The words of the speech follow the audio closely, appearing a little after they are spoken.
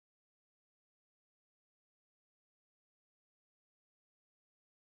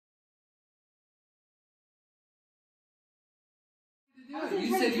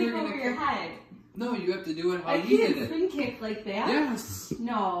You said you were going to your head. No, you have to do it how I he did can't it. spin kick like that. Yes.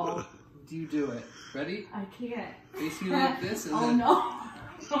 No. Do you do it? Ready? I can't. Face me like this and oh then... no.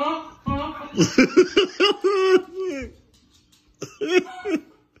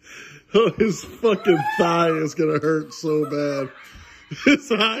 Oh, his fucking thigh is gonna hurt so bad. His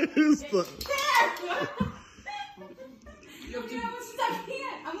thigh is the... I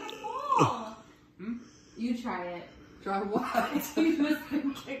can't. I'm gonna fall. You try it. Try what? You do a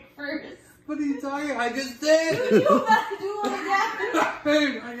spin kick first. What are you talking about? I just did! You gotta do it again.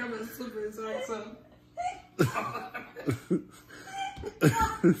 Hey, I got my slippery socks on.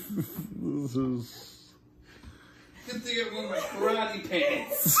 This is... Good thing I wore my karate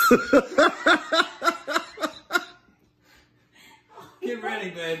pants. Get ready,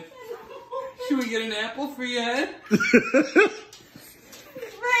 babe. Should we get an apple for your head?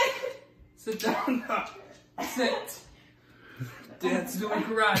 Sit down now. Sit. Dad's doing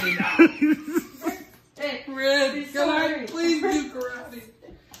karate now. Red, can I please do karate?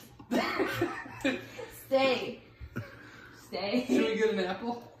 Stay. Stay. Should we get an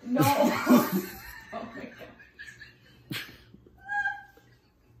apple? No. Oh my god.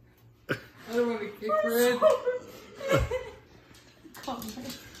 I don't want to kick Red. Come on.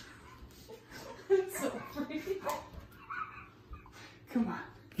 I'm so afraid. Come on.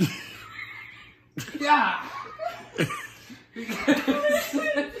 Yeah.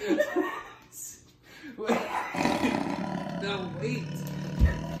 Wait. No, wait.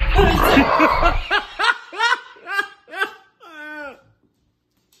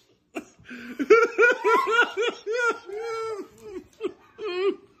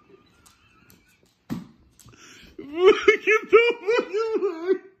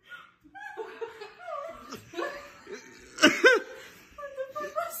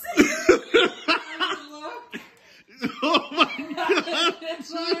 Oh my god!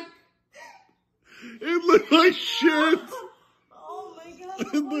 It looked like shit! Oh my god!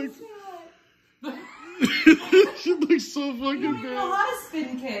 It looked... It looks so fucking You don't even know bad. how to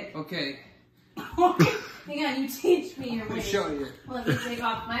spin kick. Okay. Hang on, you teach me your Let me ways. show you. Let me take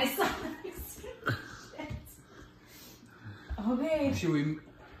off my socks. Okay. Should we? Do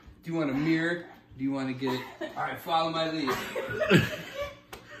you want a mirror? Do you want to get it? All right, follow my lead.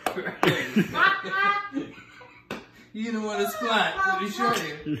 You don't want to squat. Let me show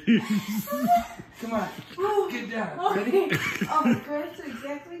you. Come on, get down. Ready? Oh my god, it's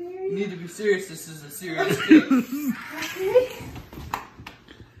exactly near You you. need to be serious. This is a serious thing. Okay.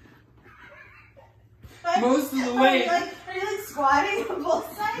 Most of the way. Are you like squatting on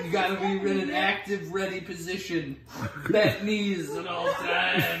both sides? You gotta be in an active, ready position. Bent knees at all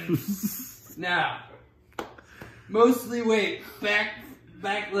times. Now, mostly weight, back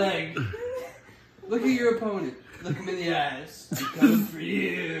leg. Look at your opponent. Look him in the eyes. I'm coming for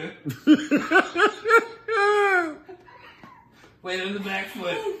you. Weight on the back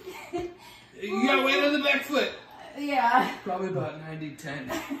foot. You got weight on the back foot. Yeah. Probably about 90-10.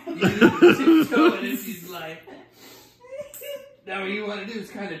 You need to tiptoe it if you'd like. Now what you want to do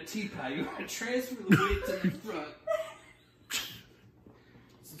is kind of T-pie. You want to transfer the weight to the front.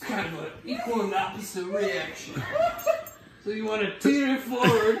 So it's kind of an equal and opposite reaction. So you want to teeter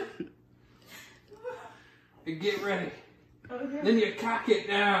forward and get ready. Okay. Then you cock it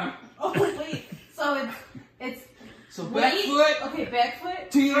down. Oh wait. So it's So back foot. Okay, back foot.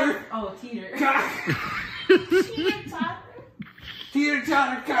 Teeter. Oh, teeter. Cock. Teeter totter. Teeter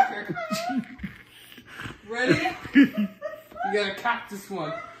totter cocker. Ready? You gotta cock this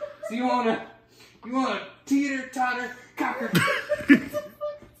one. So you wanna teeter totter cocker.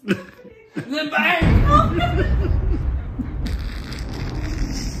 And then bang!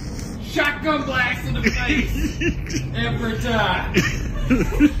 Shotgun blast in the face every time.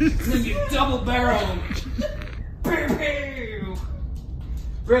 Then you double barrel them. Pew, pew.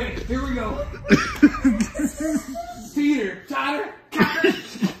 Ready? Here we go. Teeter totter cocker.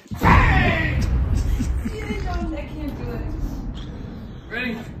 Bang! I can't do it.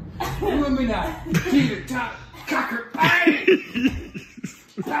 Ready? You with me now. Teeter totter cocker. Bang!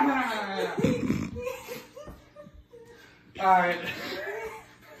 Alright.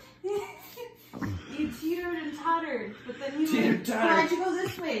 You teetered and tottered, but then you Teeter tottered. Why don't you go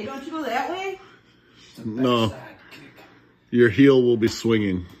this way? Don't you go that way? No. Backside kick. Your heel will be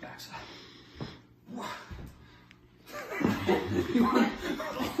swinging. Backside.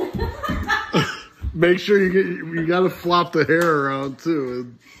 Make sure you gotta flop the hair around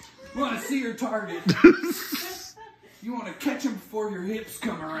too. You want to see your target. You want to catch him before your hips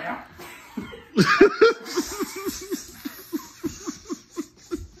come around.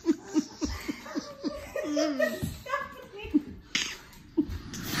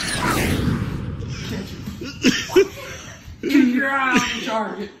 eye on the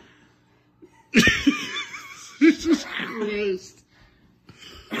target. Jesus Christ.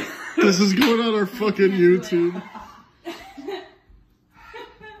 This is going on our fucking YouTube.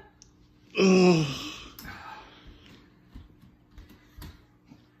 Oh.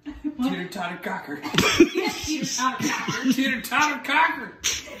 Teeter-totter cocker. Teeter-totter cocker. Teeter-totter cocker.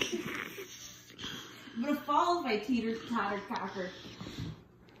 I'm gonna fall if I teeter-totter cocker.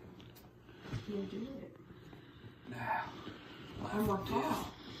 You'll do it. Now, I'm life gonna or death. fall.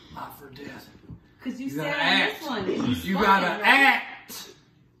 Life or death. Cause you You said gotta on act. this one. You gotta act.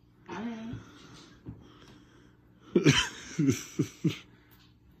 Alright.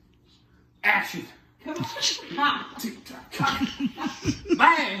 Action. Come on. Ha. Tick-tock, cock.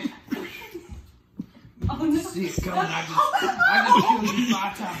 Bang. Oh no. See it coming. I just killed you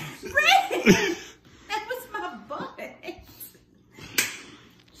 5 times. Rick! That was my butt.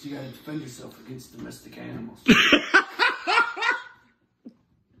 So you gotta defend yourself against domestic animals.